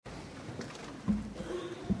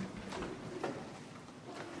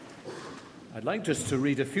I'd like just to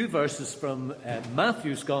read a few verses from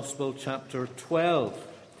Matthew's Gospel, chapter 12,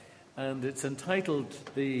 and it's entitled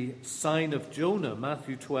The Sign of Jonah,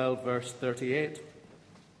 Matthew 12, verse 38.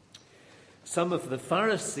 Some of the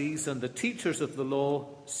Pharisees and the teachers of the law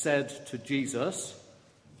said to Jesus,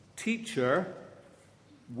 "Teacher,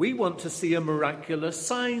 we want to see a miraculous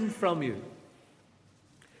sign from you."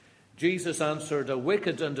 Jesus answered, "A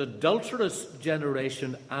wicked and adulterous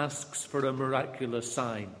generation asks for a miraculous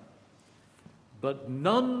sign. But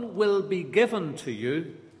none will be given to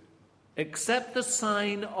you except the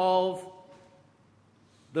sign of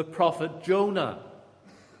the prophet Jonah.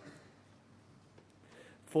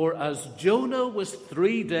 For as Jonah was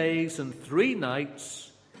 3 days and 3 nights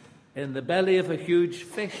in the belly of a huge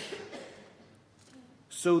fish,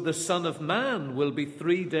 so the Son of Man will be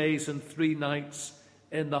 3 days and 3 nights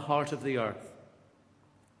in the heart of the earth.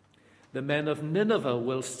 The men of Nineveh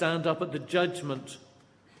will stand up at the judgment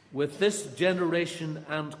with this generation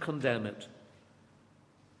and condemn it.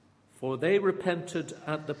 For they repented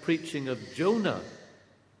at the preaching of Jonah,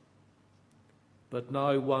 but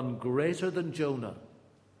now one greater than Jonah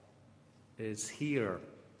is here."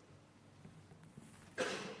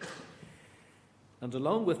 And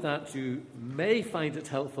along with that, you may find it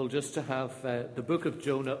helpful just to have the book of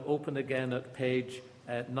Jonah open again at page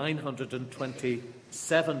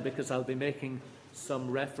 927, because I'll be making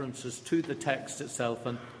some references to the text itself,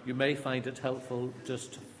 and you may find it helpful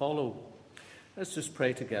just to follow. Let's just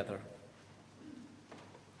pray together.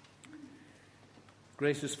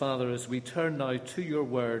 Gracious Father, as we turn now to your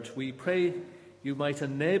word, we pray you might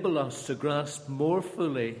enable us to grasp more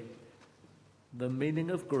fully the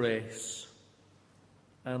meaning of grace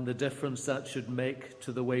and the difference that should make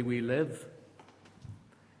to the way we live,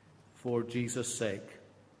 for Jesus' sake.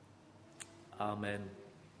 Amen.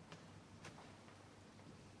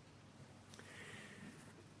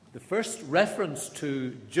 The first reference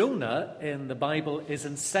to Jonah in the Bible is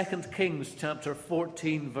in 2 Kings chapter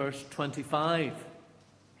 14, verse 25.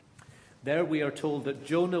 There we are told that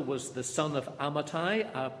Jonah was the son of Amittai,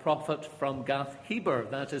 a prophet from Gath-Heber,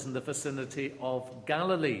 that is in the vicinity of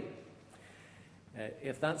Galilee.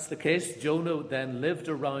 If that's the case, Jonah then lived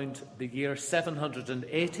around the year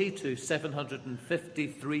 780 to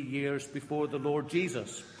 753 years before the Lord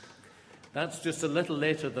Jesus. That's just a little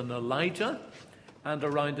later than Elijah, and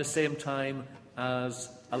around the same time as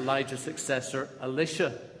Elijah's successor,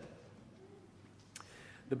 Elisha.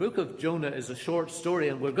 The book of Jonah is a short story,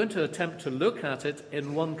 and we're going to attempt to look at it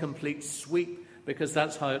in one complete sweep, because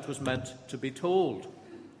that's how it was meant to be told.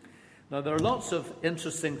 Now, there are lots of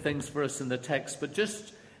interesting things for us in the text, but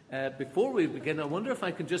just before we begin, I wonder if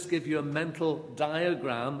I can just give you a mental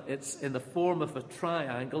diagram. It's in the form of a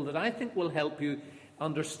triangle that I think will help you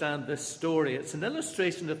understand this story. It's an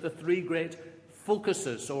illustration of the 3 great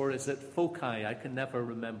focuses, or is it foci? I can never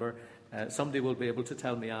remember. Somebody will be able to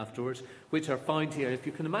tell me afterwards, which are found here. If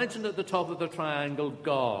you can imagine at the top of the triangle,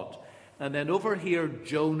 God. And then over here,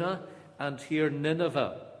 Jonah, and here,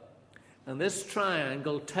 Nineveh. And this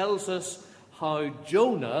triangle tells us how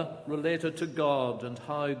Jonah related to God, and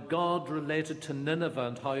how God related to Nineveh,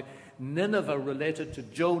 and how Nineveh related to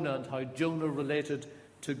Jonah, and how Jonah related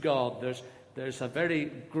to God. There's a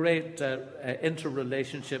very great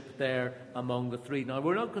interrelationship there among the 3. Now,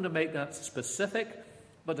 we're not going to make that specific,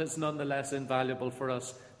 but it's nonetheless invaluable for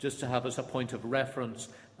us just to have as a point of reference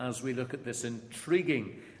as we look at this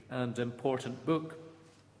intriguing and important book.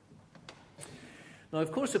 Now,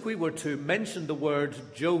 of course, if we were to mention the word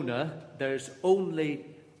Jonah, there's only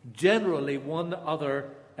generally one other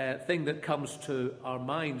thing that comes to our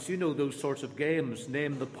minds. You know those sorts of games.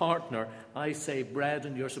 Name the partner. I say bread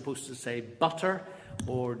and you're supposed to say butter,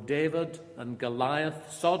 or David and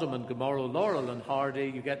Goliath, Sodom and Gomorrah, Laurel and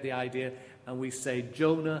Hardy. You get the idea. And we say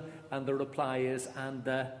Jonah, and the reply is, and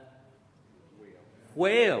the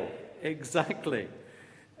whale. Exactly.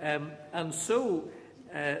 And so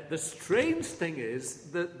the strange thing is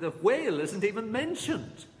that the whale isn't even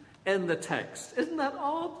mentioned in the text. Isn't that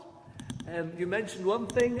odd? You mentioned one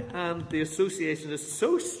thing, and the association is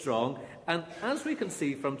so strong. And as we can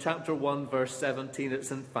see from chapter 1, verse 17,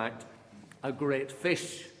 it's in fact a great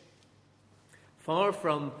fish. Far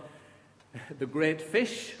from the great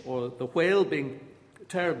fish or the whale being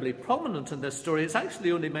terribly prominent in this story, it's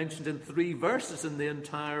actually only mentioned in 3 verses in the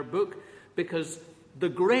entire book, because the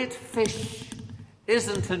great fish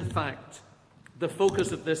isn't in fact the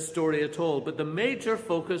focus of this story at all, but the major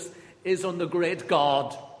focus is on the great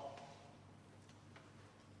God.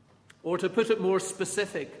 Or to put it more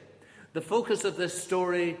specific, the focus of this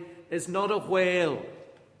story is not a whale,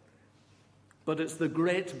 but it's the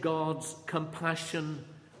great God's compassion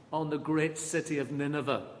on the great city of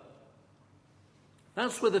Nineveh.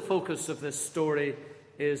 That's where the focus of this story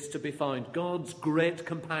is to be found. God's great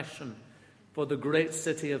compassion for the great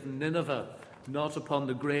city of Nineveh, not upon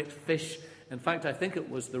the great fish. In fact, I think it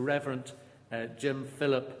was the Reverend Jim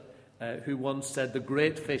Phillip who once said the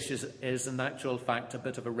great fish is in actual fact a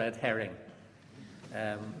bit of a red herring.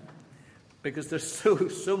 Because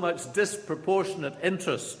there's so much disproportionate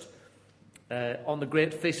interest on the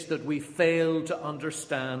great fish that we fail to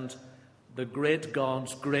understand the great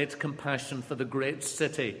God's great compassion for the great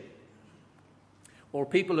city. Or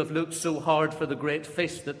people have looked so hard for the great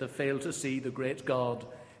fish that they fail to see the great God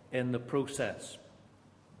in the process.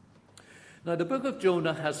 Now, the book of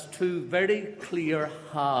Jonah has two very clear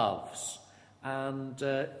halves, and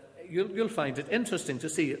you'll find it interesting to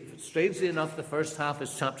see. Strangely enough, the first half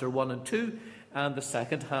is chapter 1 and 2, and the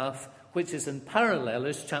second half, which is in parallel,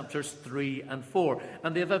 is chapters 3 and 4,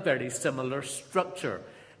 and they have a very similar structure.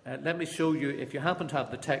 Let me show you, if you happen to have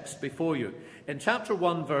the text before you. In chapter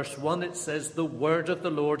 1, verse 1, it says, "The word of the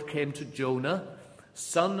Lord came to Jonah,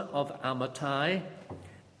 son of Amittai,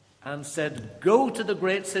 and said, 'Go to the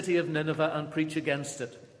great city of Nineveh and preach against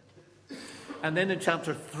it.' And then in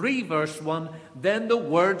chapter 3, verse 1, "Then the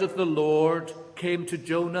word of the Lord came to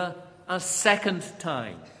Jonah a second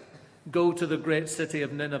time. 'Go to the great city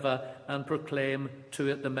of Nineveh and proclaim to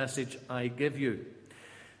it the message I give you.'"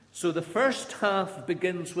 So the first half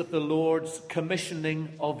begins with the Lord's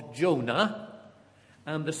commissioning of Jonah,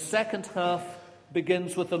 and the second half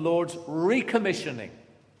begins with the Lord's recommissioning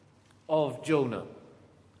of Jonah.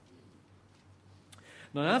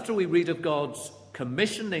 Now, after we read of God's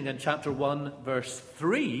commissioning in chapter 1, verse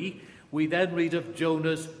 3, we then read of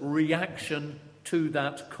Jonah's reaction to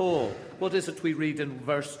that call. What is it we read in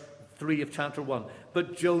verse 3 of chapter 1?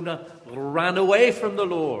 "But Jonah ran away from the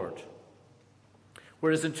Lord."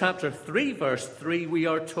 Whereas in chapter 3, verse 3, we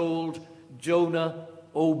are told Jonah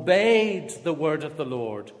obeyed the word of the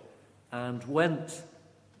Lord and went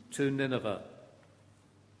to Nineveh.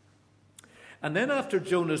 And then after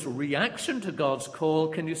Jonah's reaction to God's call,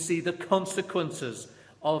 can you see the consequences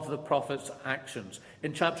of the prophet's actions?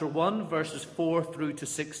 In chapter 1, verses 4 through to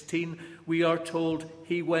 16, we are told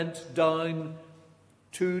he went down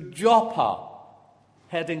to Joppa,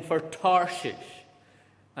 heading for Tarshish,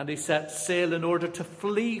 and he set sail in order to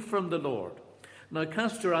flee from the Lord. Now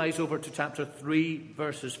cast your eyes over to chapter 3,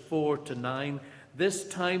 verses 4 to 9. This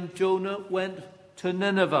time Jonah went to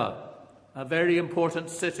Nineveh, a very important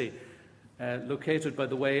city, located, by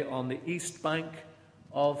the way, on the east bank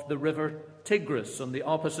of the river Tigris, on the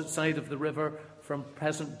opposite side of the river from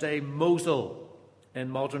present-day Mosul in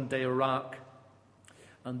modern-day Iraq.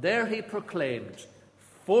 And there he proclaimed,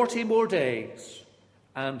 40 more days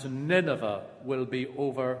and Nineveh will be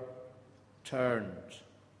overturned.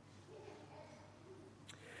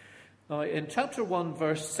 Now, in chapter 1,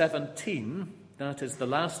 verse 17, that is the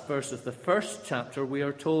last verse of the first chapter, we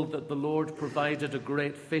are told that the Lord provided a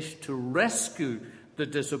great fish to rescue the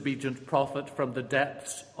disobedient prophet from the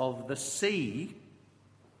depths of the sea.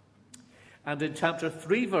 And in chapter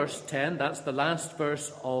 3, verse 10, that's the last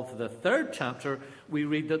verse of the third chapter, we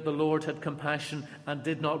read that the Lord had compassion and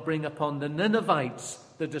did not bring upon the Ninevites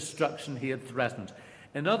the destruction he had threatened.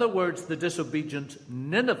 In other words, the disobedient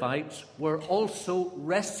Ninevites were also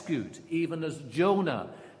rescued, even as Jonah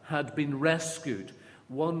had been rescued.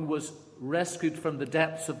 One was rescued from the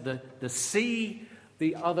depths of the sea.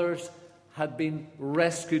 The others had been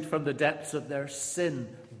rescued from the depths of their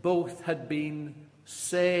sin. Both had been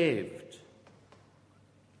saved.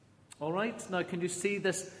 All right, now can you see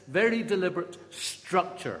this very deliberate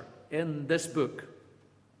structure in this book?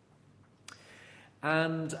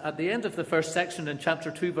 And at the end of the first section in chapter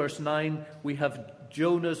 2, verse 9, we have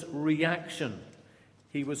Jonah's reaction.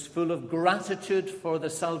 He was full of gratitude for the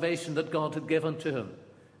salvation that God had given to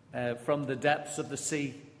him from the depths of the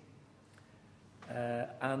sea.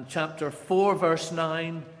 And chapter 4, verse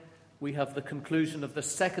 9, we have the conclusion of the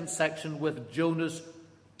second section with Jonah's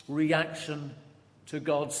reaction to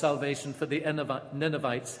God's salvation for the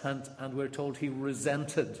Ninevites, and we're told he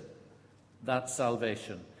resented that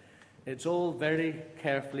salvation. It's all very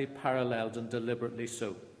carefully paralleled and deliberately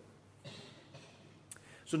so.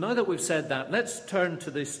 So now that we've said that, let's turn to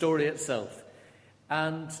the story itself.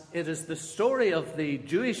 And it is the story of the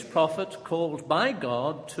Jewish prophet called by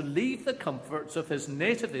God to leave the comforts of his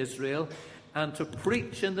native Israel and to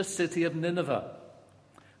preach in the city of Nineveh,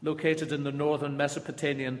 located in the northern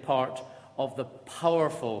Mesopotamian part of the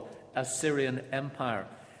powerful Assyrian Empire.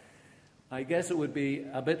 I guess it would be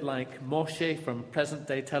a bit like Moshe from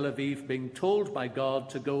present-day Tel Aviv being told by God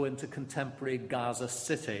to go into contemporary Gaza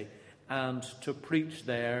City and to preach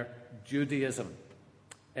there Judaism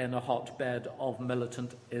in a hotbed of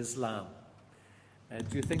militant Islam.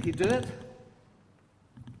 Do you think he'd do it?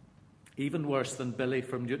 Even worse than Billy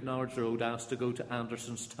from Newtownards Road asked to go to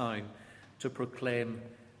Andersonstown to proclaim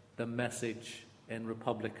the message in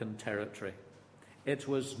Republican territory. It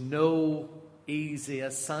was no easy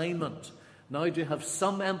assignment. Now, do you have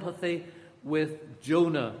some empathy with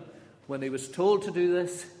Jonah? When he was told to do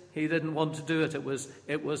this, he didn't want to do it.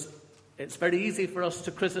 It's very easy for us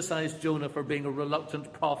to criticize Jonah for being a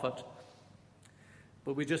reluctant prophet.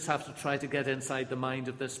 But we just have to try to get inside the mind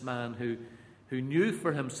of this man who knew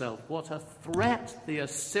for himself what a threat the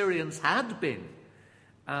Assyrians had been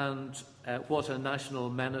and what a national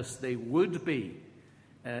menace they would be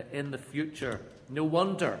in the future. No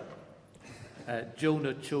wonder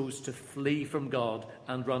Jonah chose to flee from God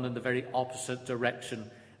and run in the very opposite direction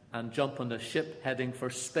and jump on a ship heading for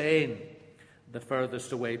Spain, the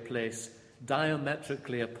furthest away place,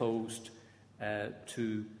 diametrically opposed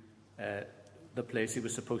to the place he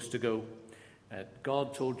was supposed to go.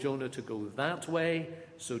 God told Jonah to go that way,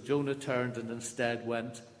 so Jonah turned and instead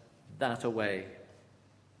went that way.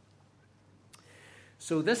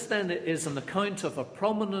 So this then is an account of a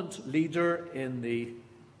prominent leader in the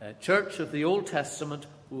church of the Old Testament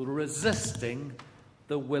resisting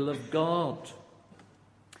the will of God.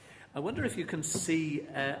 I wonder if you can see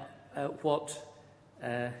what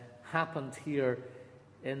happened here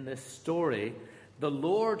in this story. The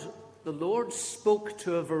Lord spoke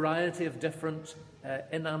to a variety of different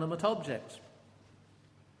inanimate objects.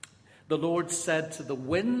 The Lord said to the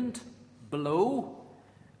wind, blow,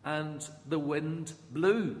 and the wind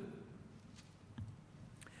blew.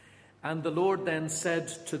 And the Lord then said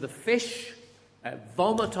to the fish,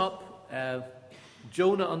 vomit up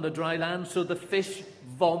Jonah on the dry land. So the fish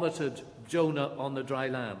vomited Jonah on the dry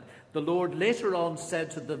land. The Lord later on said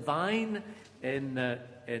to the vine in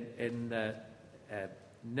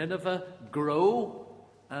Nineveh, grow.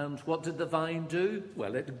 And what did the vine do?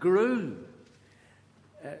 Well, it grew.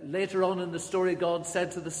 Later on in the story, God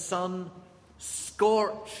said to the sun,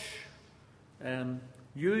 scorch.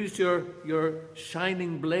 Use your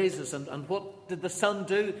shining blazes. And what did the sun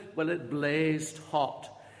do? Well, it blazed hot.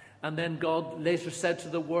 And then God later said to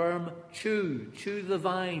the worm, chew the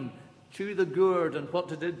vine, chew the gourd. And what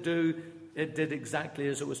did it do? It did exactly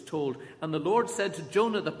as it was told. And the Lord said to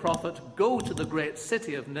Jonah the prophet, go to the great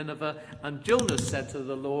city of Nineveh. And Jonah said to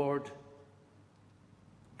the Lord,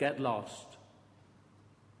 get lost.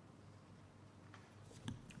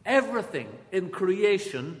 Everything in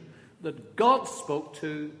creation that God spoke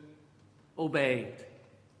to obeyed.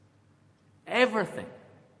 Everything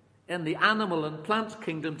in the animal and plant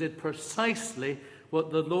kingdom did precisely what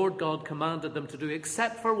the Lord God commanded them to do,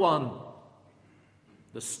 except for one.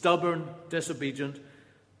 The stubborn, disobedient,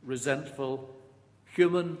 resentful,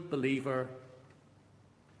 human believer,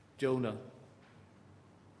 Jonah.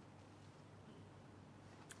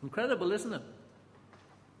 Incredible, isn't it?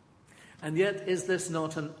 And yet, is this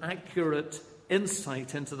not an accurate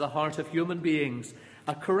insight into the heart of human beings?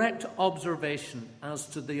 A correct observation as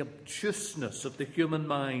to the obtuseness of the human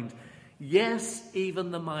mind. Yes,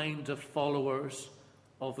 even the mind of followers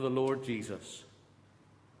of the Lord Jesus.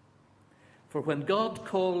 For when God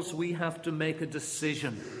calls, we have to make a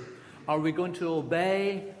decision. Are we going to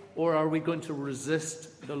obey or are we going to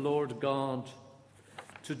resist the Lord God?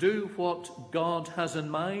 To do what God has in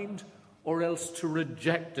mind or else to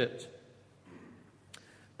reject it?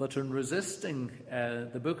 But in resisting,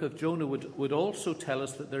 the book of Jonah would also tell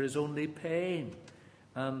us that there is only pain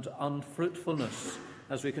and unfruitfulness.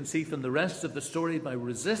 As we can see from the rest of the story, by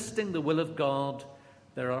resisting the will of God,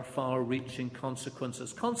 there are far-reaching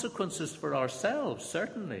consequences. Consequences for ourselves,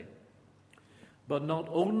 certainly. But not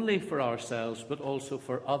only for ourselves, but also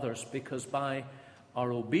for others. Because by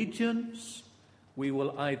our obedience, we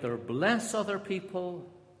will either bless other people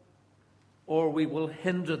or we will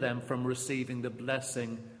hinder them from receiving the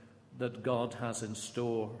blessing that God has in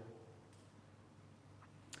store.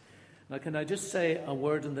 Now, can I just say a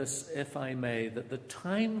word on this, if I may, that the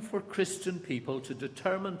time for Christian people to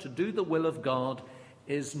determine to do the will of God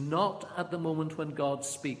is not at the moment when God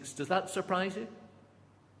speaks. Does that surprise you?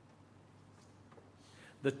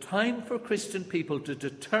 The time for Christian people to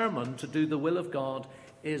determine to do the will of God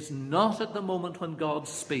is not at the moment when God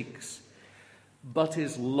speaks, but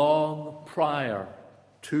is long prior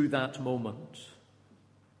to that moment.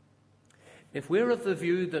 If we're of the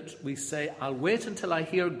view that we say, I'll wait until I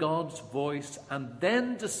hear God's voice and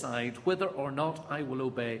then decide whether or not I will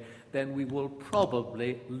obey, then we will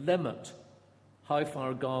probably limit how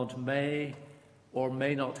far God may or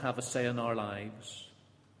may not have a say in our lives.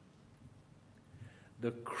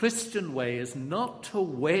 The Christian way is not to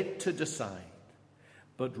wait to decide,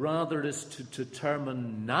 but rather is to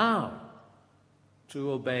determine now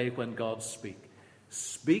to obey when God speaks.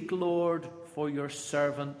 Speak, Lord, for your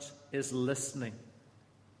servant is listening.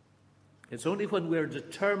 It's only when we're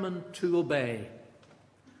determined to obey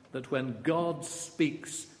that when God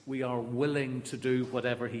speaks, we are willing to do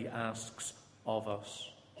whatever he asks of us.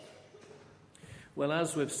 Well,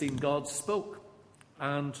 as we've seen, God spoke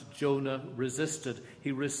and Jonah resisted.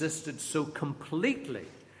 He resisted so completely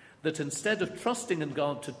that instead of trusting in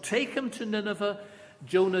God to take him to Nineveh,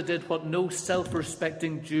 Jonah did what no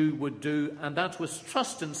self-respecting Jew would do, and that was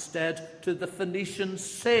trust instead to the Phoenician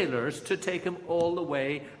sailors to take him all the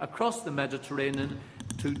way across the Mediterranean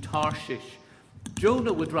to Tarshish.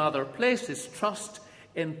 Jonah would rather place his trust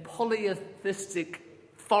in polytheistic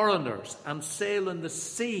foreigners and sail in the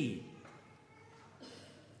sea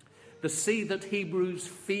that Hebrews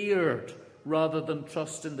feared, rather than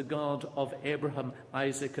trust in the God of Abraham,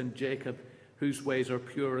 Isaac, and Jacob, whose ways are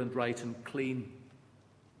pure and right and clean.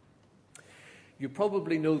 You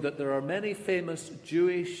probably know that there are many famous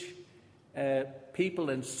Jewish people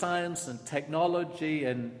in science and technology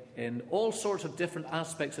and in all sorts of different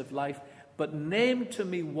aspects of life, but name to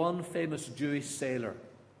me one famous Jewish sailor.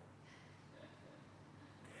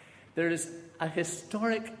 There is a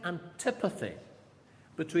historic antipathy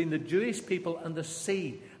between the Jewish people and the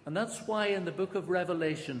sea, and that's why in the book of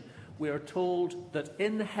Revelation we are told that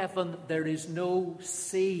in heaven there is no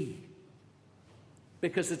sea,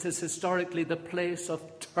 because it is historically the place of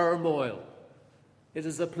turmoil. It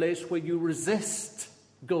is a place where you resist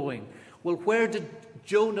going. Well, where did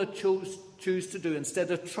Jonah choose to do? Instead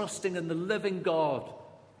of trusting in the living God,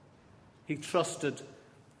 he trusted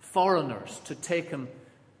foreigners to take him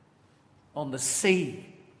on the sea.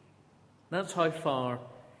 That's how far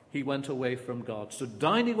he went away from God. So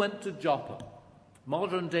down he went to Joppa,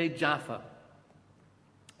 modern-day Jaffa.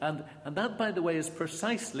 And that, by the way, is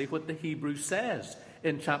precisely what the Hebrew says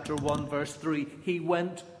in chapter 1, verse 3. He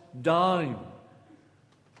went down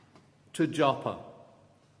to Joppa.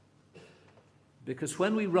 Because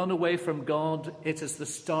when we run away from God, it is the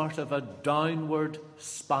start of a downward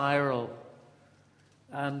spiral.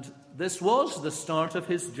 And this was the start of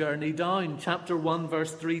his journey down. Chapter 1,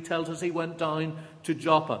 verse 3 tells us he went down to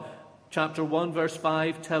Joppa. Chapter 1, verse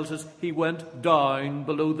 5 tells us he went down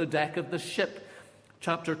below the deck of the ship.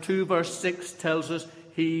 Chapter 2, verse 6 tells us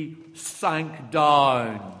he sank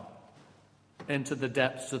down into the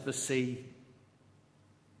depths of the sea.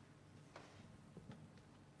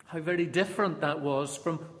 How very different that was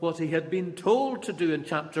from what he had been told to do in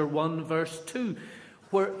chapter 1, verse 2,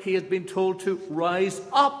 where he had been told to rise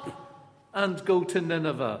up and go to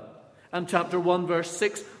Nineveh. And chapter 1, verse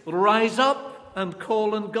 6, rise up and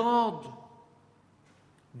call on God.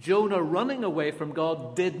 Jonah, running away from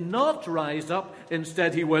God, did not rise up.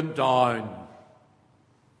 Instead, he went down.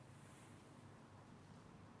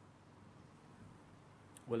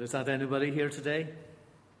 Well, is that anybody here today?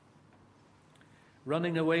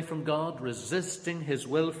 Running away from God, resisting his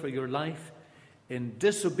will for your life, in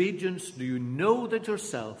disobedience, do you know that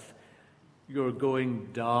yourself, you're going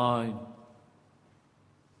down?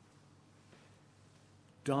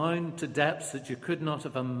 Down to depths that you could not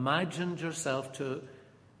have imagined yourself to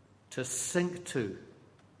sink to.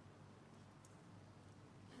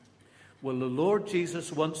 Well, the Lord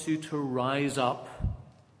Jesus wants you to rise up.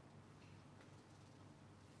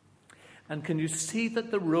 And can you see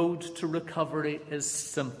that the road to recovery is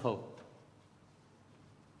simple?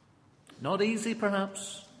 Not easy,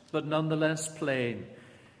 perhaps, but nonetheless plain.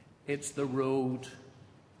 It's the road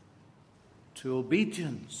to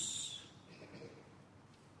obedience.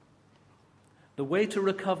 The way to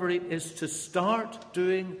recovery is to start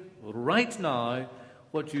doing right now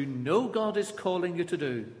what you know God is calling you to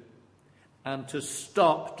do, and to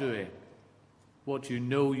stop doing what you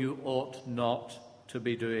know you ought not to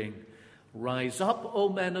be doing. Rise up, O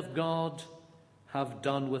men of God, have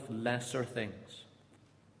done with lesser things.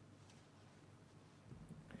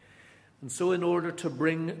 And so in order to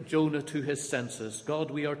bring Jonah to his senses,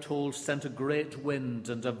 God, we are told, sent a great wind,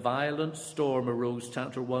 and a violent storm arose,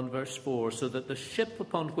 chapter 1, verse 4, so that the ship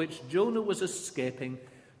upon which Jonah was escaping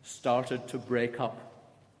started to break up.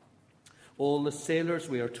 All the sailors,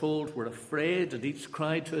 we are told, were afraid, and each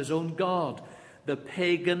cried to his own God. The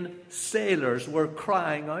pagan sailors were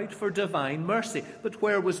crying out for divine mercy. But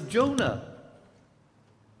where was Jonah?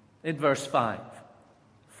 In verse 5,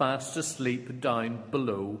 fast asleep down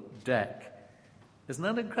below deck. Isn't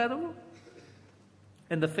that incredible?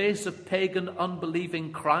 In the face of pagan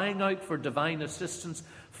unbelieving crying out for divine assistance,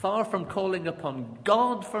 far from calling upon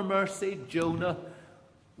God for mercy, Jonah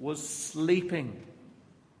was sleeping.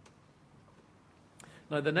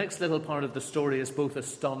 Now, the next little part of the story is both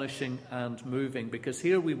astonishing and moving, because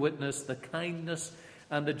here we witness the kindness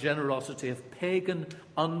and the generosity of pagan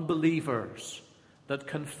unbelievers that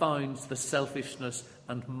confounds the selfishness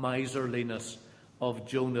and miserliness of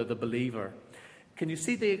Jonah the believer. Can you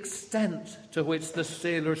see the extent to which the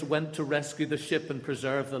sailors went to rescue the ship and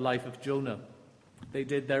preserve the life of Jonah? They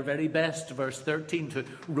did their very best, verse 13, to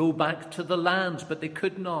row back to the land, but they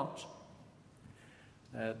could not.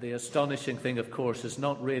 The astonishing thing, of course, is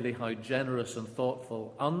not really how generous and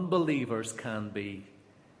thoughtful unbelievers can be,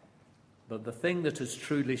 but the thing that is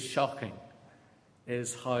truly shocking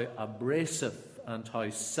is how abrasive and how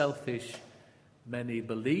selfish many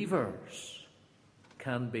believers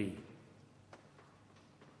can be.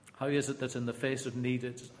 How is it that in the face of need,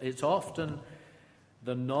 it's often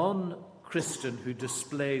the non-Christian who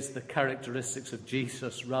displays the characteristics of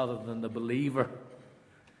Jesus rather than the believer?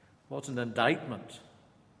 What an indictment.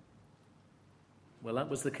 Well, that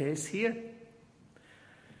was the case here.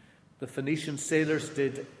 The Phoenician sailors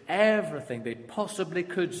did everything they possibly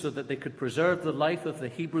could so that they could preserve the life of the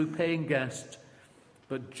Hebrew paying guest.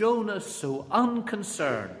 But Jonah, so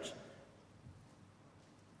unconcerned,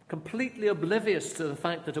 completely oblivious to the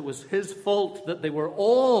fact that it was his fault that they were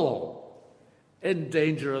all in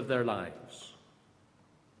danger of their lives,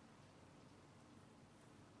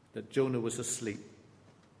 that Jonah was asleep.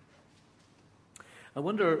 I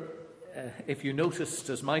wonder if you noticed,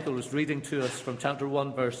 as Michael was reading to us from chapter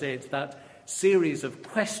 1, verse 8, that series of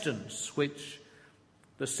questions which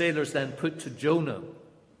the sailors then put to Jonah.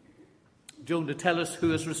 Jonah, tell us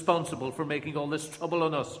who is responsible for making all this trouble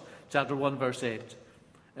on us. Chapter 1, verse 8.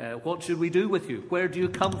 What should we do with you? Where do you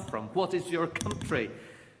come from? What is your country?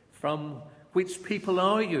 From which people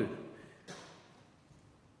are you?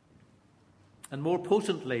 And more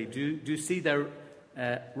potently, do you see their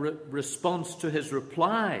response to his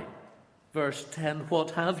reply? Verse 10,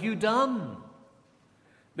 what have you done?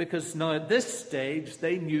 Because now at this stage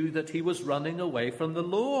they knew that he was running away from the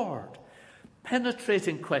Lord.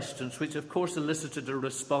 Penetrating questions, which of course elicited a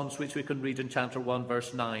response which we can read in chapter 1,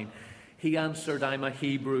 verse 9. He answered, I'm a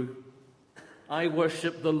Hebrew. I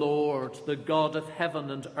worship the Lord, the God of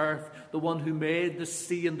heaven and earth, the one who made the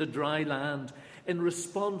sea and the dry land. In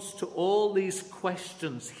response to all these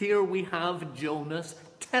questions, here we have Jonah's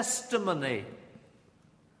testimony.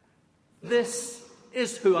 This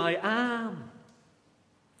is who I am.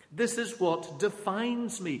 This is what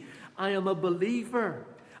defines me. I am a believer.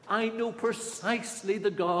 I know precisely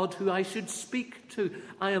the God who I should speak to.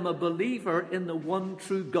 I am a believer in the one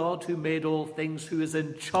true God who made all things, who is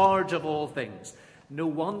in charge of all things. No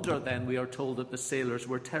wonder then we are told that the sailors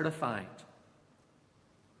were terrified.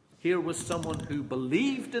 Here was someone who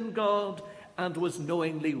believed in God and was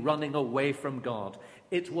knowingly running away from God.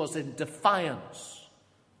 It was in defiance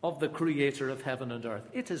of the Creator of heaven and earth.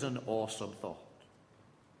 It is an awesome thought.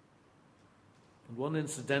 And one,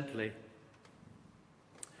 incidentally,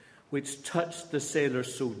 which touched the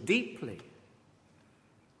sailors so deeply,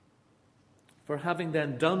 for having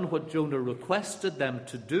then done what Jonah requested them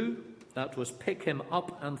to do, that was pick him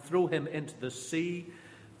up and throw him into the sea.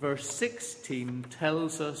 Verse 16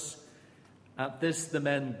 tells us, at this the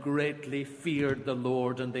men greatly feared the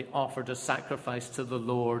Lord, and they offered a sacrifice to the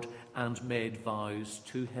Lord and made vows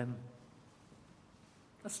to him.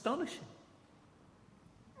 Astonishing.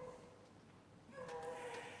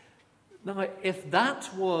 Now, if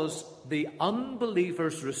that was the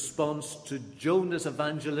unbeliever's response to Jonah's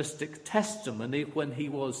evangelistic testimony when he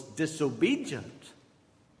was disobedient,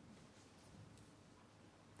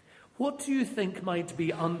 what do you think might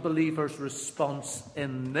be unbelievers' response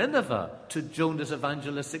in Nineveh to Jonah's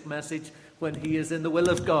evangelistic message when he is in the will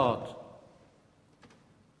of God?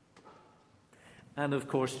 And of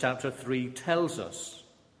course, chapter 3 tells us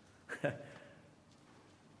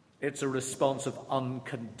it's a response of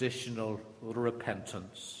unconditional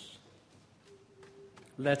repentance.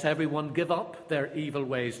 Let everyone give up their evil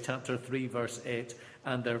ways, chapter 3, verse 8,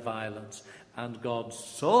 and their violence. And God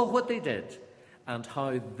saw what they did and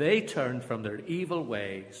how they turned from their evil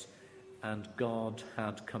ways, and God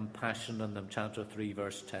had compassion on them, chapter 3,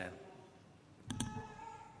 verse 10.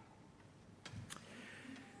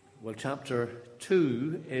 Well, chapter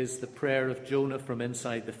 2 is the prayer of Jonah from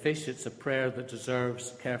inside the fish. It's a prayer that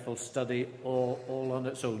deserves careful study all on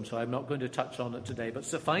its own, so I'm not going to touch on it today. But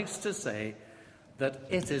suffice to say that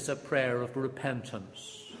it is a prayer of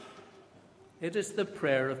repentance. It is the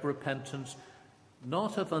prayer of repentance,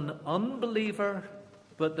 not of an unbeliever,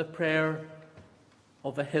 but the prayer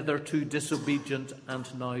of a hitherto disobedient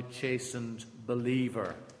and now chastened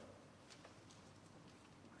believer.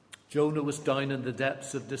 Jonah was down in the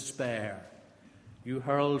depths of despair. You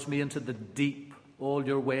hurled me into the deep All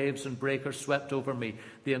your waves and breakers swept over me.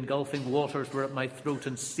 The engulfing waters were at my throat,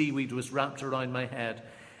 and seaweed was wrapped around my head.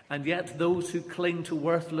 And yet those who cling to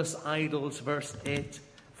worthless idols, verse 8,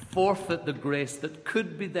 forfeit the grace that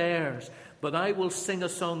could be theirs. But I will sing a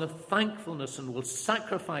song of thankfulness and will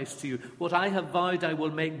sacrifice to you. What I have vowed I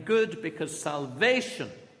will make good, because salvation,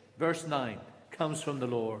 verse 9, comes from the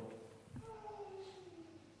Lord.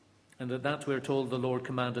 And at that we're told the Lord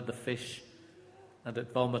commanded the fish, and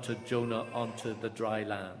it vomited Jonah onto the dry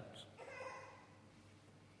land.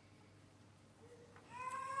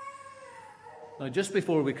 Now, just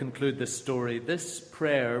before we conclude this story, this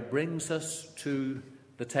prayer brings us to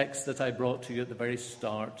the text that I brought to you at the very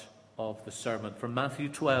start of the sermon, from Matthew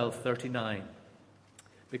 12:39.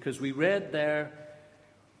 Because we read there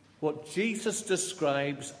what Jesus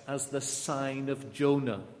describes as the sign of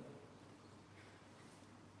Jonah.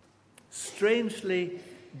 Strangely,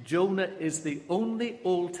 Jonah is the only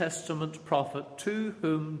Old Testament prophet to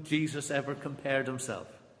whom Jesus ever compared himself.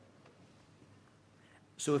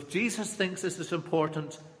 So if Jesus thinks this is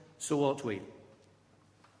important, so ought we.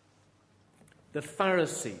 The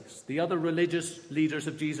Pharisees, the other religious leaders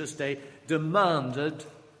of Jesus' day, demanded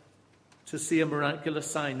to see a miraculous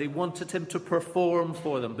sign. They wanted him to perform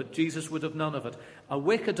for them, but Jesus would have none of it. A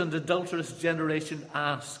wicked and adulterous generation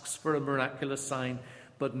asks for a miraculous sign,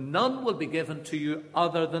 but none will be given to you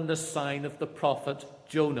other than the sign of the prophet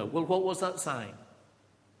Jonah. Well, what was that sign?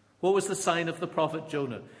 What was the sign of the prophet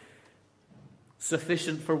Jonah?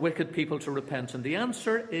 Sufficient for wicked people to repent. And the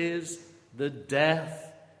answer is the death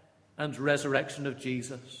and resurrection of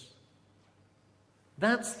Jesus.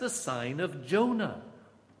 That's the sign of Jonah.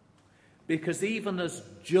 Because even as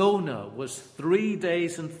Jonah was 3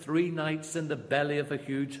 days and 3 nights in the belly of a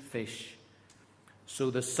huge fish, so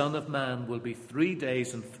the Son of Man will be 3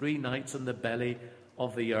 days and 3 nights in the belly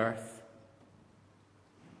of the earth.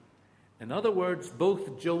 In other words,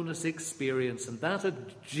 both Jonah's experience and that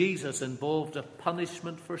of Jesus involved a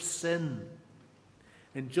punishment for sin.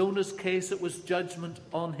 In Jonah's case, it was judgment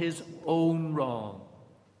on his own wrong.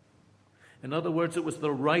 In other words, it was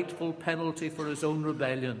the rightful penalty for his own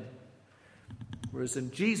rebellion. Whereas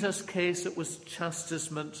in Jesus' case, it was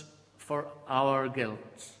chastisement for our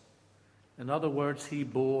guilt. In other words, he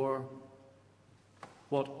bore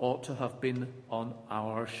what ought to have been on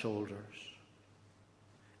our shoulders.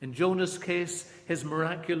 In Jonah's case, his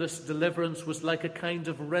miraculous deliverance was like a kind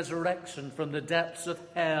of resurrection from the depths of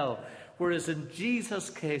hell, whereas in Jesus'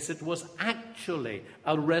 case, it was actually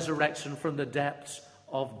a resurrection from the depths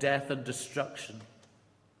of death and destruction.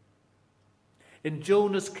 In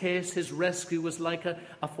Jonah's case, his rescue was like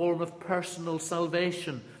a form of personal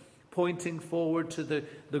salvation, pointing forward to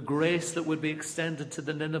the grace that would be extended to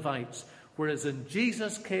the Ninevites. Whereas in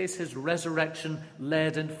Jesus' case, his resurrection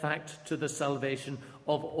led, in fact, to the salvation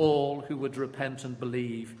of all who would repent and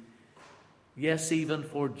believe. Yes, even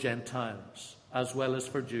for Gentiles, as well as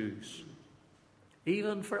for Jews.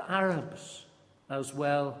 Even for Arabs, as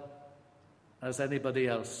well as anybody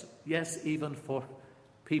else. Yes, even for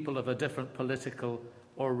people of a different political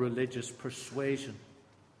or religious persuasion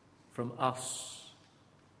from us.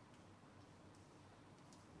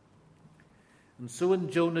 And so in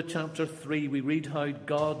Jonah chapter 3, we read how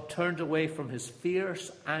God turned away from his fierce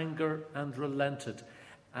anger and relented,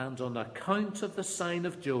 and on account of the sign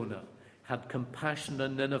of Jonah, had compassion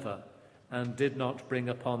on Nineveh, and did not bring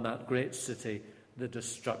upon that great city the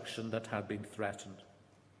destruction that had been threatened.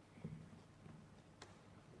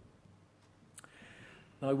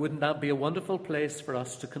 Now, wouldn't that be a wonderful place for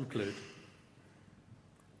us to conclude?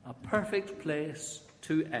 A perfect place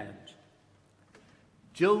to end.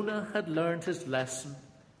 Jonah had learned his lesson.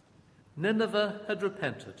 Nineveh had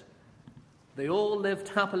repented. They all lived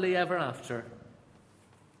happily ever after.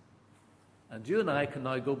 And you and I can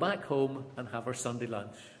now go back home and have our Sunday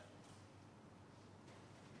lunch.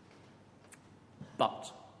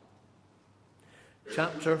 But,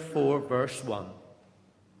 chapter 4, verse 1.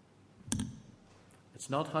 It's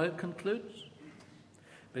not how it concludes.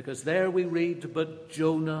 Because there we read, but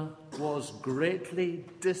Jonah was greatly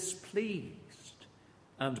displeased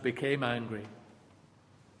and became angry.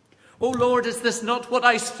 "Oh Lord, is this not what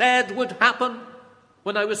I said would happen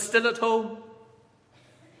when I was still at home?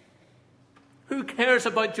 Who cares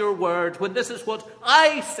about your word when this is what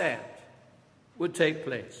I said would take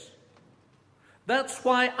place? That's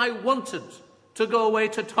why I wanted to go away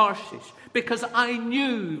to Tarshish, because I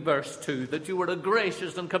knew," verse 2, "that you were a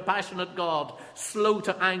gracious and compassionate God, slow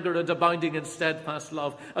to anger and abounding in steadfast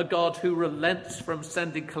love, a God who relents from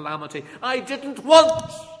sending calamity. I didn't want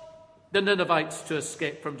the Ninevites to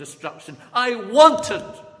escape from destruction. I wanted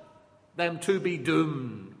them to be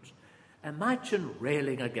doomed." Imagine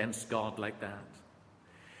railing against God like that.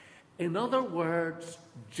 In other words,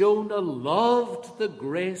 Jonah loved the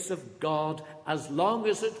grace of God as long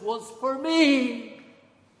as it was for me,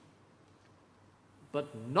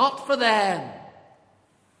 but not for them.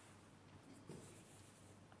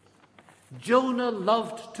 Jonah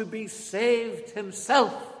loved to be saved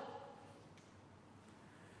himself,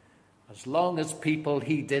 as long as people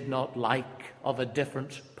he did not like of a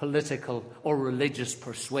different political or religious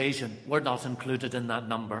persuasion were not included in that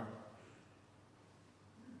number.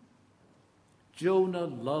 Jonah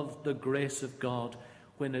loved the grace of God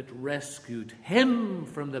when it rescued him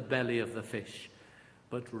from the belly of the fish,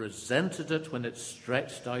 but resented it when it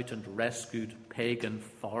stretched out and rescued pagan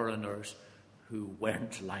foreigners who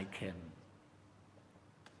weren't like him.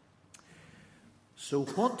 So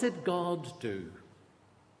what did God do?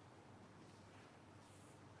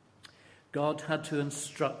 God had to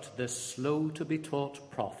instruct this slow-to-be-taught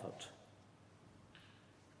prophet.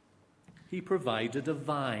 He provided a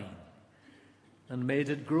vine and made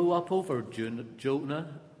it grow up over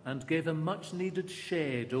Jonah and gave him much-needed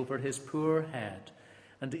shade over his poor head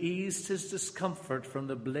and eased his discomfort from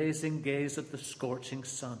the blazing gaze of the scorching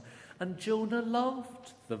sun. And Jonah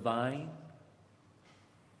loved the vine.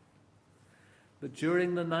 But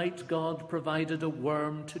during the night, God provided a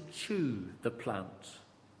worm to chew the plant,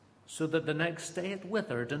 so that the next day it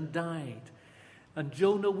withered and died. And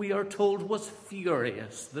Jonah, we are told, was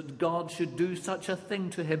furious that God should do such a thing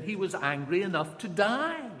to him. He was angry enough to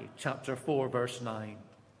die. Chapter 4, verse 9.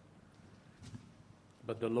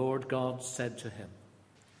 But the Lord God said to him,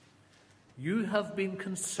 "You have been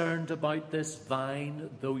concerned about this vine,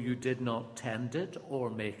 though you did not tend it or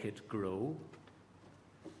make it grow.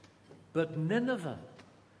 But Nineveh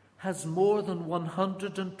has more than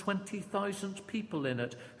 120,000 people in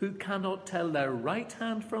it who cannot tell their right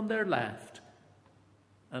hand from their left,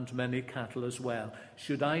 and many cattle as well.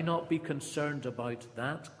 Should I not be concerned about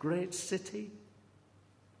that great city?"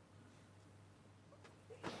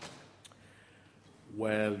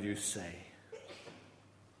 Well, you say,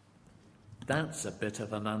 that's a bit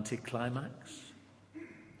of an anticlimax.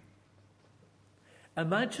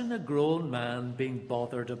 Imagine a grown man being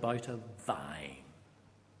bothered about a vine.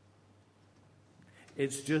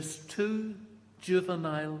 It's just too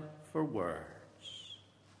juvenile for words.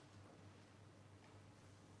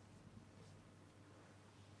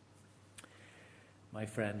 My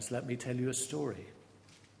friends, let me tell you a story.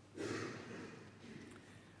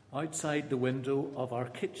 Outside the window of our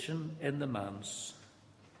kitchen in the manse,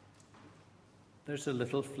 there's a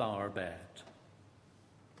little flower bed.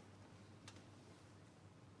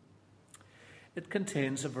 It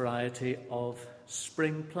contains a variety of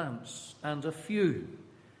spring plants and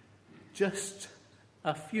just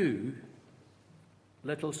a few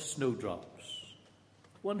little snowdrops.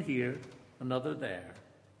 One here, another there.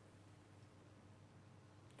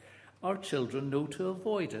 Our children know to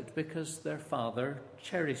avoid it because their father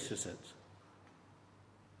cherishes it.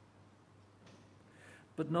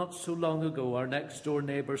 But not so long ago, our next-door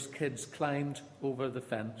neighbour's kids climbed over the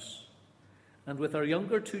fence and with our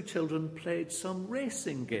younger two children played some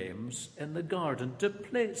racing games in the garden,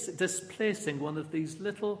 displacing one of these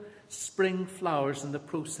little spring flowers in the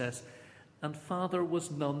process, and Father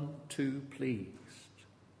was none too pleased.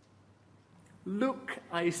 "Look,"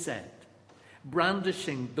 I said,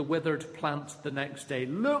 brandishing the withered plant the next day,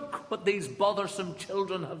 "look what these bothersome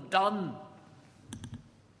children have done."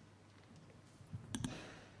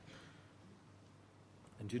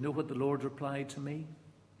 And do you know what the Lord replied to me?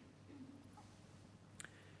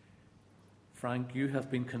 "Frank, you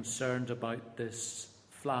have been concerned about this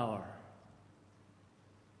flower.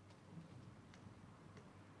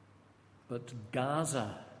 But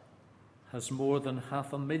Gaza has more than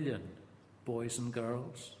 500,000 boys and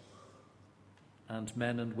girls, and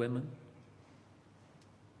men and women.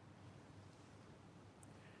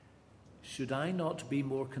 Should I not be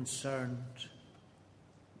more concerned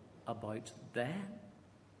about them?"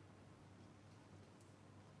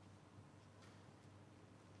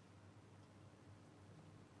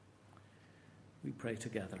 We pray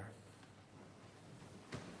together.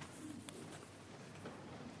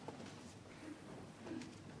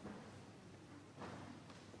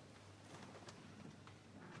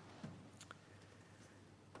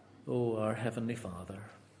 Oh, our Heavenly Father,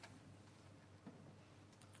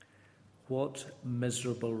 what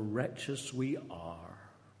miserable wretches we are.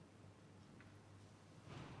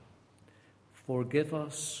 Forgive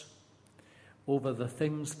us over the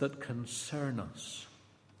things that concern us,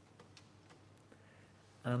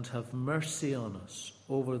 and have mercy on us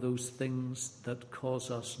over those things that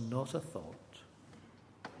cause us not a thought.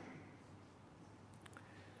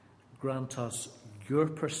 Grant us your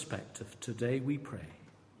perspective today, we pray.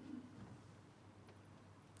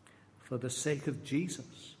 for the sake of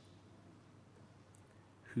Jesus,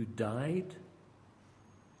 who died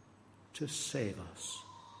to save us.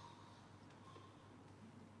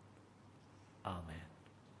 Amen.